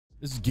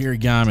This is Gary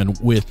Geiman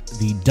with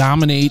the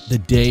Dominate the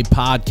Day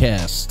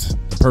podcast.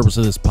 The purpose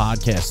of this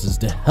podcast is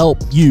to help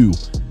you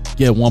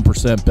get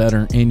 1%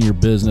 better in your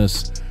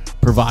business,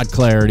 provide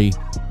clarity,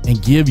 and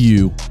give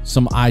you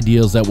some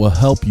ideas that will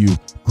help you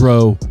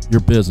grow your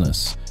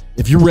business.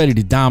 If you're ready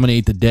to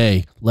dominate the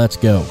day, let's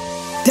go.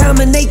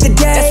 Dominate the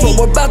day, that's what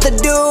we're about to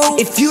do.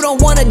 If you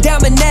don't want to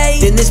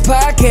dominate, then this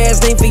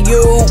podcast ain't for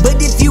you. But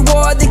if you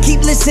are, then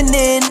keep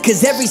listening,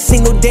 cause every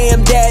single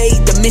damn day,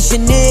 the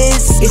mission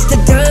is to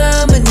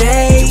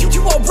dominate.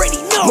 You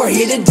already know we're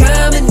here to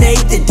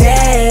dominate the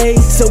day.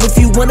 So if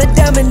you want to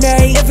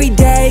dominate every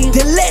day,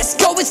 then let's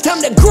go, it's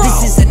time to grow.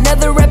 This is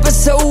another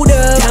episode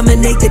of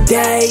Dominate the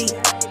Day.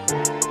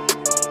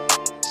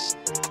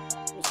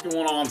 What's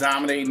going on,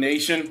 Dominate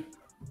Nation?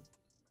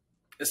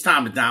 It's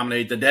time to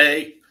dominate the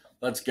day.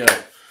 Let's go.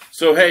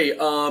 So, hey,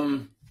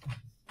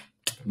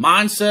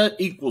 mindset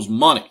equals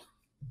money.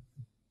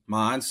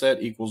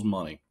 Mindset equals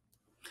money.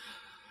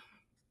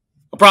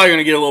 I'm probably going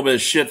to get a little bit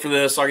of shit for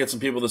this. I'll get some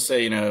people to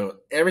say,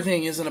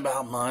 everything isn't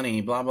about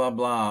money, blah, blah,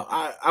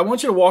 blah. I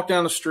want you to walk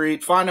down the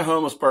street, find a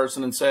homeless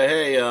person and say,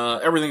 hey,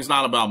 everything's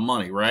not about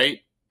money,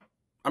 right?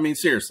 I mean,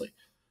 seriously.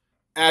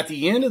 At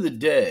the end of the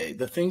day,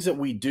 the things that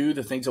we do,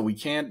 the things that we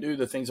can't do,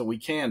 the things that we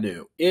can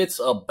do, it's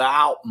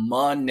about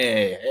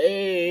money.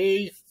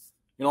 Hey.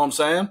 You know what I'm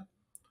saying?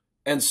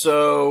 And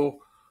so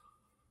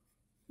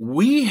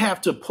we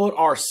have to put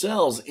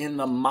ourselves in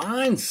the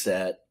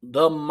mindset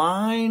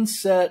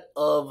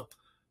of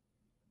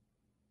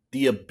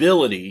the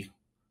ability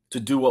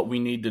to do what we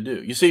need to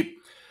do. You see,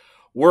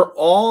 we're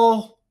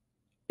all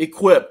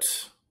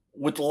equipped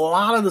with a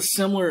lot of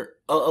similar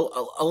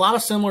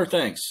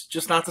things,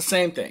 just not the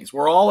same things.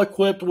 We're all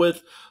equipped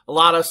with a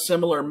lot of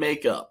similar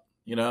makeup,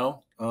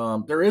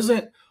 There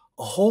isn't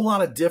a whole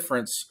lot of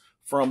difference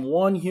from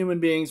one human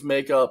being's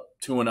makeup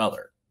to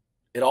another.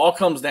 It all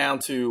comes down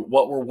to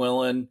what we're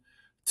willing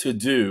to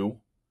do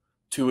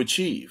to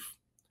achieve,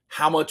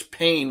 how much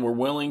pain we're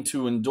willing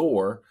to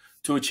endure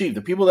to achieve.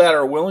 The people that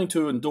are willing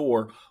to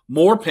endure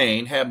more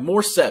pain, have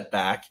more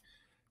setback,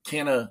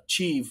 can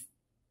achieve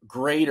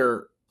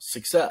greater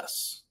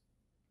success.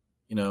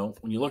 When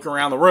you look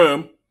around the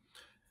room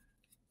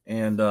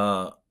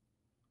and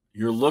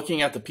you're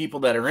looking at the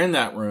people that are in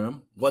that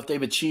room, what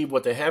they've achieved,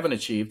 what they haven't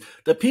achieved.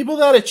 The people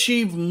that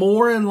achieve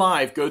more in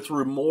life go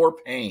through more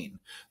pain.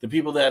 The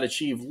people that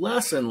achieve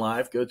less in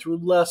life go through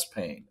less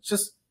pain. It's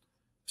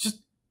just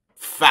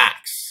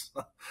facts.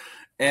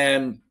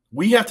 And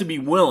we have to be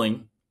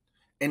willing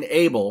and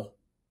able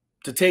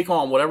to take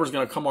on whatever's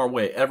going to come our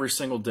way every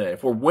single day.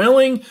 If we're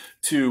willing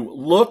to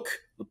look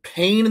the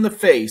pain in the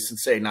face and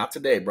say, not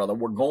today, brother,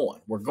 we're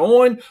going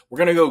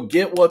to go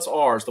get what's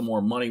ours, the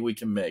more money we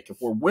can make.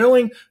 If we're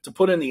willing to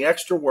put in the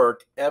extra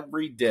work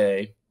every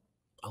day,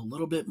 a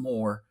little bit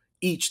more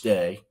each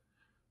day,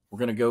 we're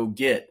going to go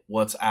get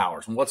what's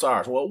ours. And what's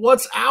ours? Well,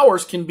 what's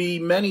ours can be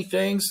many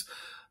things.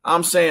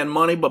 I'm saying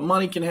money, but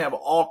money can have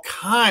all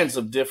kinds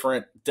of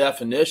different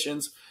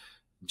definitions.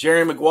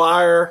 Jerry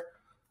Maguire,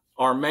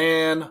 our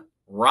man,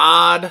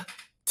 Rod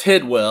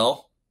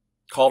Tidwell,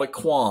 called it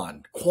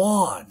Quan,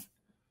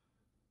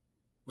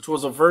 which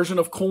was a version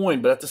of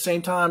coin, but at the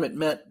same time, it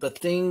meant the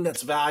thing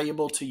that's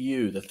valuable to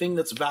you, the thing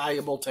that's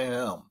valuable to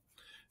him.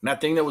 And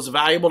that thing that was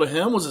valuable to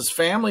him was his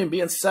family and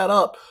being set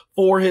up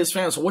for his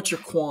family. So what's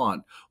your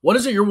quan? What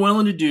is it you're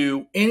willing to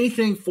do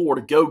anything for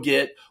to go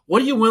get?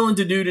 What are you willing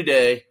to do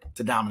today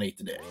to dominate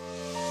the day?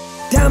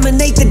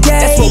 Dominate the day,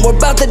 that's what we're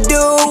about to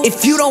do.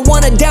 If you don't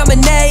want to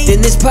dominate,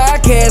 then this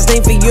podcast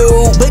ain't for you.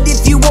 But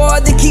if you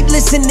are, then keep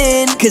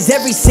listening, cause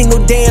every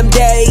single damn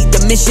day,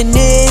 the mission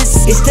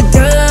is to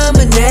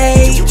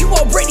dominate. You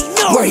already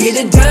know we're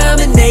here to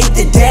dominate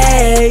the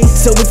day.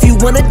 So if you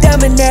want to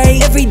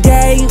dominate every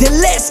day, then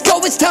let's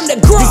go, it's time to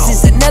grow.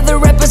 This is another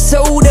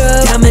episode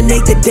of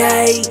Dominate the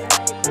Day.